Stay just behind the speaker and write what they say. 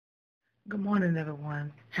Good morning,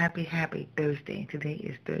 everyone. Happy Thursday. Today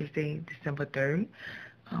is Thursday, December 3rd.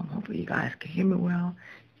 Hopefully you guys can hear me well.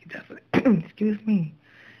 You definitely, excuse me.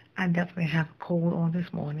 I definitely have a cold on this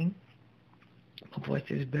morning. My voice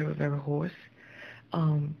is very hoarse.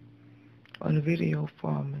 Um, on the video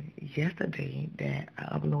from yesterday that I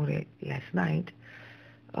uploaded last night,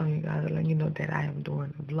 you guys are letting you know that I am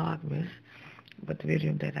doing Vlogmas. But the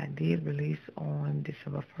video that I did release on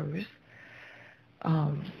December 1st,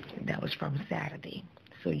 um, that was from Saturday.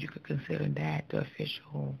 So you could consider that the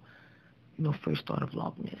official, first start of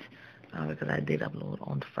Vlogmas, because I did upload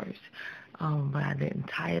on the first. But I didn't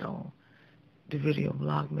title the video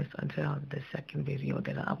Vlogmas until the second video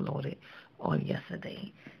that I uploaded on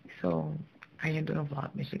yesterday. So I am doing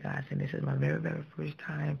Vlogmas, you guys, and this is my very first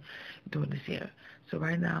time doing this here. So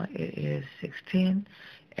right now it is 6:10.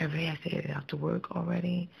 Everybody has headed out to work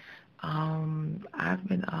already. I've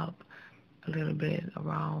been up a little bit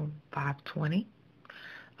around 5:20.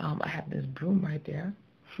 I have this broom right there.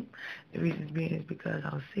 The reason being is because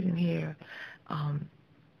I was sitting here, um,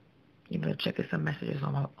 checking some messages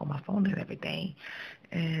on my phone and everything,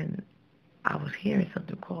 and I was hearing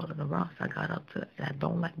something crawling around. So I got up to, and I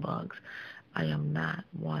don't like bugs. I am not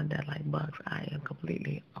one that like bugs. I am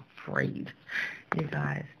completely afraid, you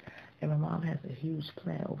guys. And my mom has a huge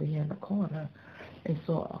plant over here in the corner, and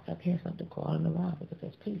so I kept hearing something crawling around because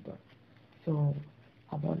there's paper. So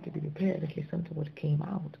I wanted to be prepared in case something would have came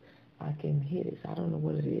out. I can hit it. So I don't know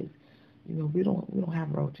what it is. We don't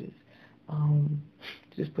have roaches. Um,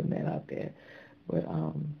 just putting that out there. But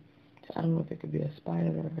I don't know if it could be a spider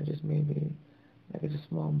or just maybe like it's a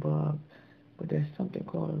small bug. But there's something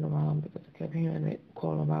crawling around because I kept hearing it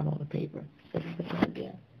crawling around on the paper. So it's right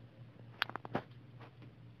there.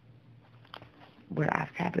 But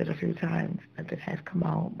I've tapped it a few times. Nothing has come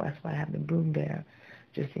out. But that's why I have the broom there,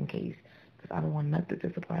 just in case. Because I don't want nothing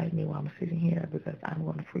to surprise me while I'm sitting here because I'm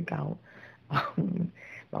going to freak out.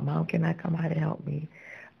 My mom cannot come out and help me.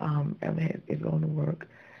 Evan is going to work.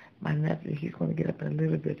 My nephew, he's going to get up in a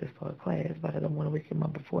little bit to start class, but I don't want to wake him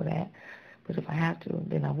up before that. But if I have to,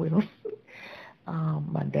 then I will.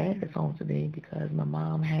 My dad is home today because my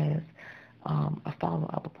mom has a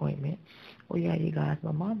follow-up appointment. Oh yeah, you guys,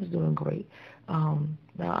 my mom is doing great. Now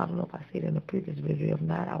I don't know if I said it in the previous video. If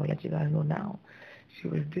not, I will let you guys know now. She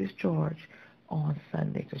was discharged on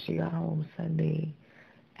Sunday, so she got home Sunday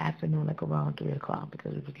afternoon, like around 3 o'clock,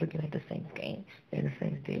 because we was looking at the Saints game, and the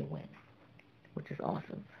Saints did win, which is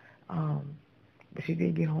awesome. Um, but she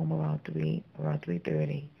did get home around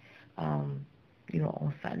 3:30, um,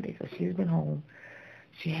 on Sunday. So she's been home.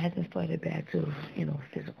 She hasn't started back to,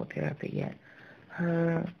 physical therapy yet.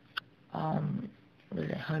 Her, um, what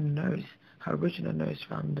is it? Her nurse, her original nurse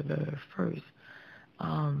from the very first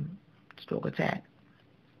um, stroke attack,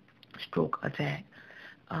 stroke attack,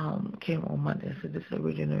 came on Monday. So this is the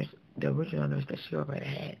original nurse that she already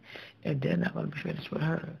had, and they're not going to be finished with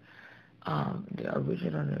her. The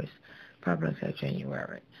original nurse probably until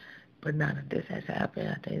January. But now that this has happened,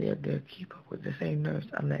 I think they'll keep up with the same nurse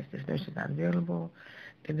unless this nurse is not available.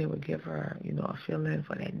 Then they would give her, a fill-in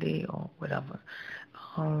for that day or whatever.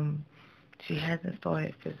 Um, she hasn't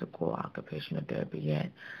started physical occupational therapy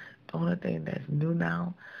yet. The only thing that's new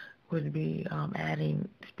now would be adding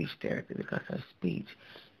speech therapy because her speech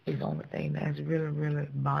is the only thing that's really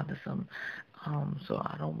bothersome. So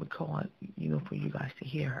I don't recall, for you guys to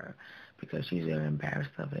hear her because she's very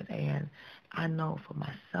embarrassed of it. And I know for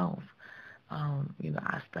myself,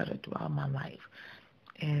 I stuttered throughout my life.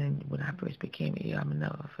 And when I first became ill, I'm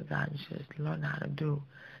never forgotten just learn how to do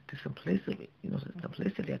the simplicity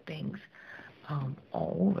of things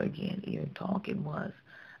all over again. Even talking was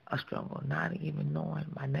a struggle, not even knowing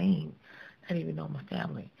my name, not even knowing my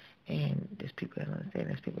family. And there's people that understand,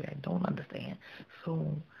 there's people that don't understand.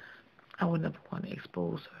 So I would never want to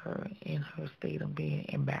expose her in her state of being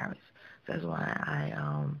embarrassed. So that's why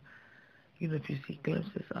if you see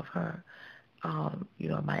glimpses of her, I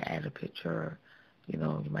might add a picture, you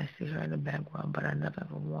might see her in the background, but I never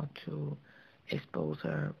ever want to expose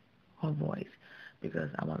her voice because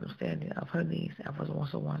I'm understanding of her needs. I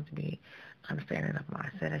also want to be understanding of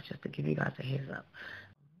mine. I said that's just to give you guys a heads up.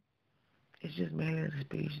 It's just mainly the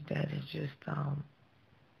speech that is just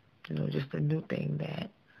a new thing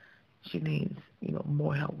that she needs,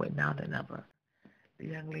 more help with now than ever. The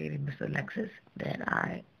young lady, Miss Alexis, that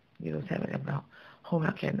I, was having about home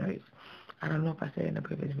health care nurse. I don't know if I said in the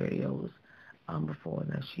previous videos before.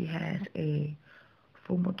 Now she has a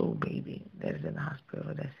 4-month-old baby that is in the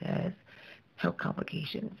hospital that has health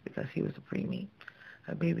complications because he was a preemie.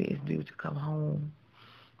 Her baby is due to come home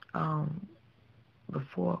um,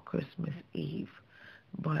 before Christmas Eve,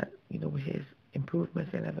 but with his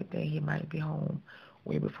improvements and everything, he might be home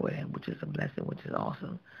way before that, which is a blessing, which is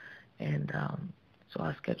awesome. And so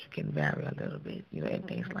our schedule can vary a little bit, and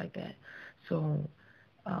things like that. So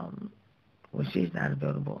when she's not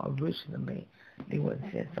available originally, they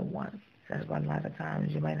wouldn't send someone. So that's why a lot of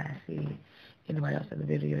times you might not see anybody else in the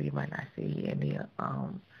video. You might not see any,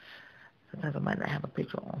 sometimes I might not have a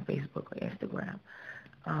picture on Facebook or Instagram,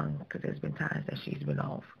 because there's been times that she's been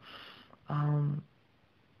off. And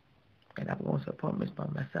I've gone to appointments by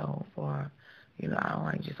myself, or, I don't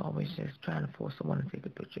like just always just trying to force someone to take a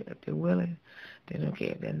picture. If they're willing, then okay.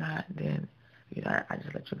 If they're not, then, I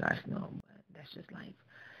just let you guys know. But that's just life.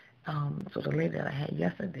 So the lady that I had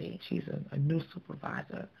yesterday, she's a new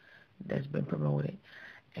supervisor that's been promoted,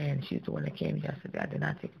 and she's the one that came yesterday. I did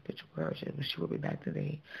not take a picture of her. She will be back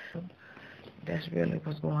today. That's really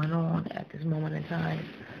what's going on at this moment in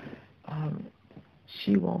time.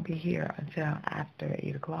 She won't be here until after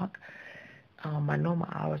 8 o'clock. My normal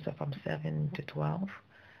hours are from 7 to 12,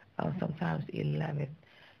 sometimes 11.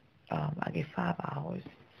 I get 5 hours.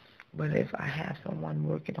 But if I have someone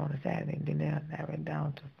working on a Saturday, then they'll narrow it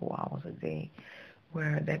down to 4 hours a day,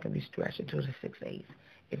 where that can be stretched into the 6 days.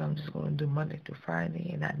 If I'm just going to do Monday through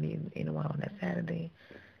Friday and not need anyone on that Saturday,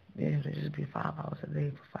 then it'll just be 5 hours a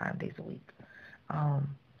day for 5 days a week.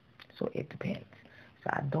 So it depends.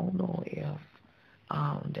 So I don't know if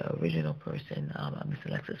the original person, Miss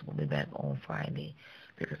Alexis, will be back on Friday,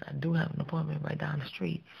 because I do have an appointment right down the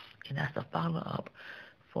street, and that's a follow-up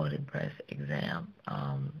for the breast exam,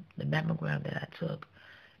 the mammogram that I took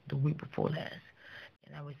the week before last.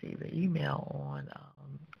 And I received an email on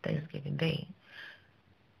Thanksgiving Day,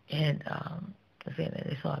 and saying that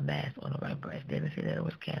they saw a mass on the right breast. They didn't say that it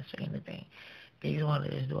was cancer or anything. They just wanted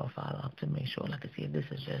to just do a follow-up to make sure, like, to see if this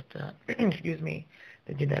is just, excuse me,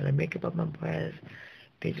 the genetic makeup of my breast.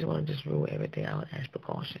 They just want to just rule everything out as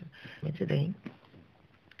precaution. And today,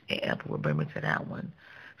 Apple will bring me to that one.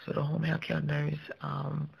 So the home health care nurse,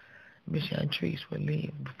 Michelle Treese, will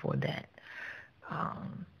leave before that.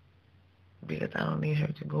 Because I don't need her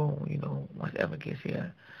to go, once Eva gets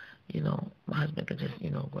here, my husband can just,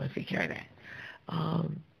 go and take care of that.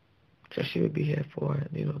 So she would be here for,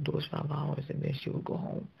 those 5 hours, and then she would go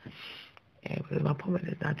home. And because my appointment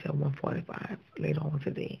is not till 1:45 later on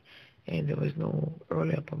today, and there was no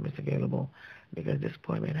early appointments available, because this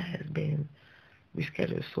appointment has been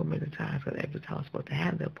rescheduled so many times, because every time I was supposed to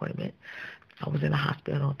have the appointment, I was in the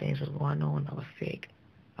hospital, things was going on, I was sick.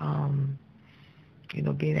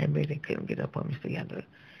 Being admitted, couldn't get the appointments together.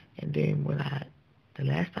 And then the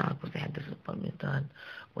last time I was supposed to have this appointment done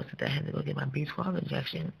was that I had to go get my B12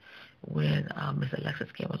 injection when Miss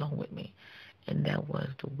Alexis came along with me. And that was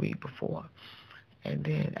the week before. And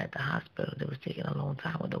then at the hospital, they was taking a long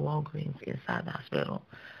time with the Walgreens inside the hospital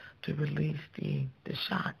to release the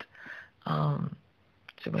shot.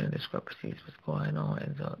 So many discrepancies was going on,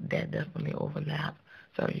 and so that definitely overlapped.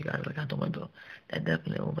 Sorry, you guys, look out the window. That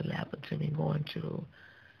definitely overlapped to me going to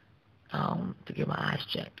get my eyes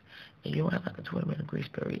checked. And you don't have like a 20-minute grace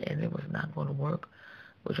period, and it was not going to work.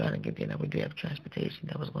 We're trying to get there, and we did have transportation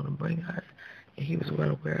that was going to bring us, and he was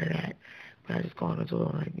well aware of that. But I just called him,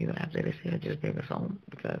 told him, like, after they said, just bring us home,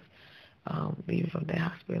 because leaving from that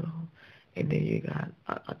hospital, and then you got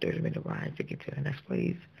a 30-minute ride to get to the next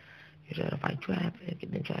place. You're trying to fight traffic,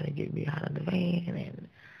 and then trying to get me out of the van, and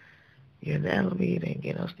you're in the elevator, and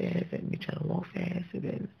get upstairs, and be trying to walk fast, and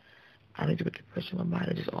then I need to put the pressure on my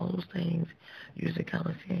body. Just all those things, using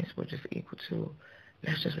common sense, which is equal to,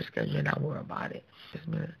 let's just reschedule and not worry about it.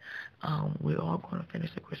 We're all going to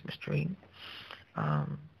finish the Christmas tree.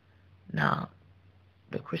 Now,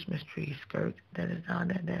 the Christmas tree skirt that is down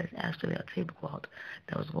there, that is actually a tablecloth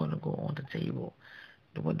that was going to go on the table.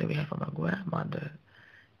 The one that we had from my grandmother,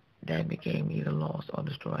 that became either lost or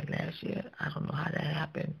destroyed last year. I don't know how that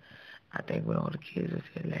happened. I think when all the kids was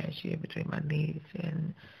here last year, between my niece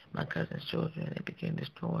and my cousin's children, it became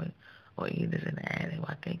destroyed, or either in the attic.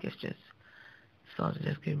 I think it's just started to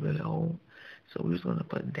just get really old. So we was going to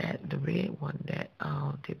put the red one, that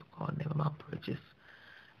tablecloth that my mom purchased,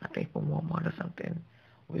 I think from Walmart or something.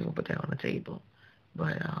 We was going to put that on the table.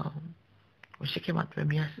 But when she came out to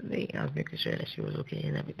me yesterday, I was making sure that she was okay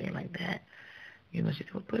and everything like that. She said,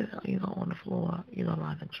 well, put it, on the floor,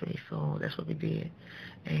 around the tree. So that's what we did.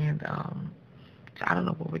 And so I don't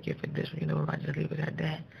know what we get for this one. We might just leave it at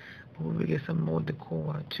that. But we would get some more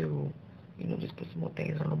decor to, just put some more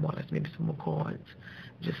things on the wall, like maybe some more cards,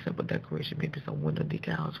 just simple decoration, maybe some window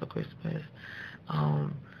decals for Christmas.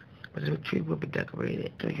 But the tree will be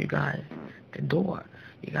decorated. So you guys, the door,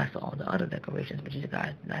 you guys saw all the other decorations, but you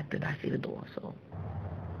guys did not see the door. So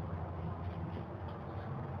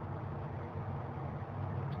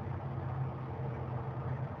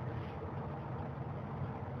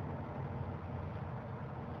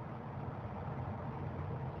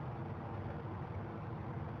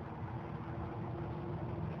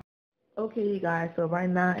Okay, you guys, so right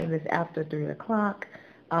now it is after 3 o'clock.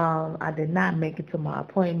 I did not make it to my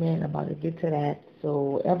appointment. I'm about to get to that.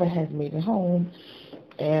 So Ever has made it home,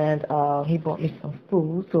 and he bought me some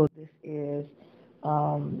food. So this is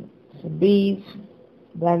some beef,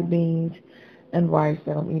 black beans, and rice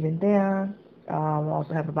that I'm eating there. I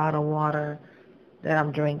also have a bottle of water that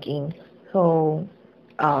I'm drinking. So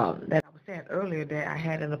that I was saying earlier that I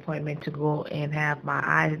had an appointment to go and have my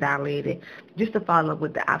eyes dilated just to follow up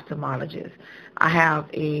with the ophthalmologist. I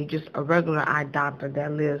have just a regular eye doctor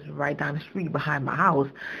that lives right down the street behind my house.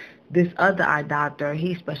 This other eye doctor,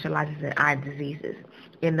 he specializes in eye diseases,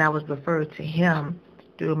 and I was referred to him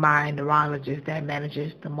through my neurologist that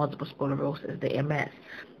manages the multiple sclerosis, the MS.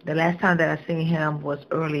 The last time that I seen him was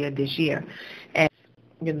earlier this year, and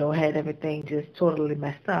had everything just totally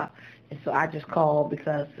messed up. And so I just called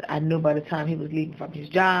because I knew by the time he was leaving from his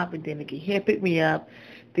job, and then to get here, pick me up,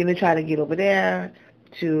 then to try to get over there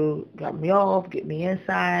to drop me off, get me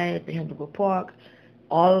inside, for him to go park.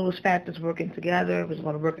 All of those factors working together was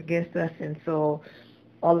going to work against us. And so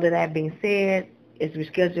all of that being said, it's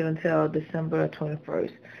rescheduled until December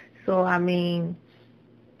 21st. So, I mean,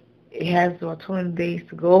 it has 20 days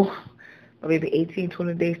to go, or maybe 18,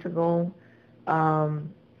 20 days to go.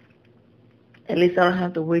 At least I don't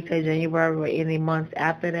have to wait till January or any months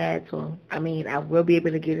after that. So, I mean, I will be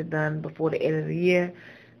able to get it done before the end of the year.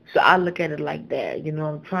 So I look at it like that.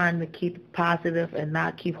 I'm trying to keep positive and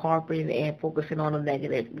not keep harping and focusing on the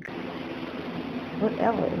negative.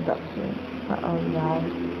 Whatever is up to. Y'all.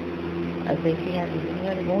 I think he had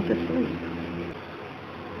to go to sleep.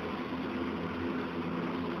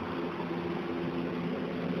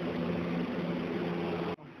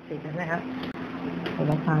 Take a nap. So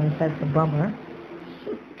that kind of sets a bummer.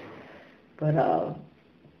 But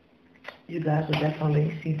you guys will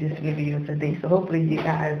definitely see this video today. So hopefully you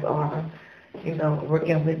guys are,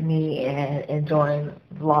 working with me and enjoying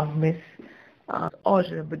Vlogmas. Always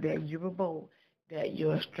remember that you're bold, that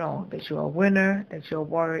you're strong, that you're a winner, that you're a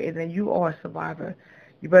warrior, and that you are a survivor.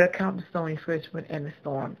 You better count the stone first in the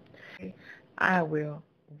storm.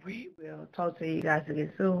 We will talk to you guys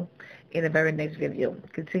again soon in the very next video.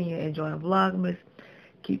 Continue enjoying Vlogmas.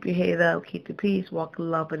 Keep your head up, keep the peace, walk in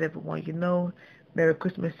love with everyone you know. Merry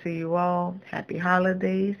Christmas to you all. Happy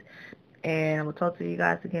holidays. And I will talk to you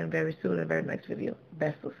guys again very soon in the very next video.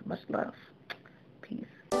 Best of much love.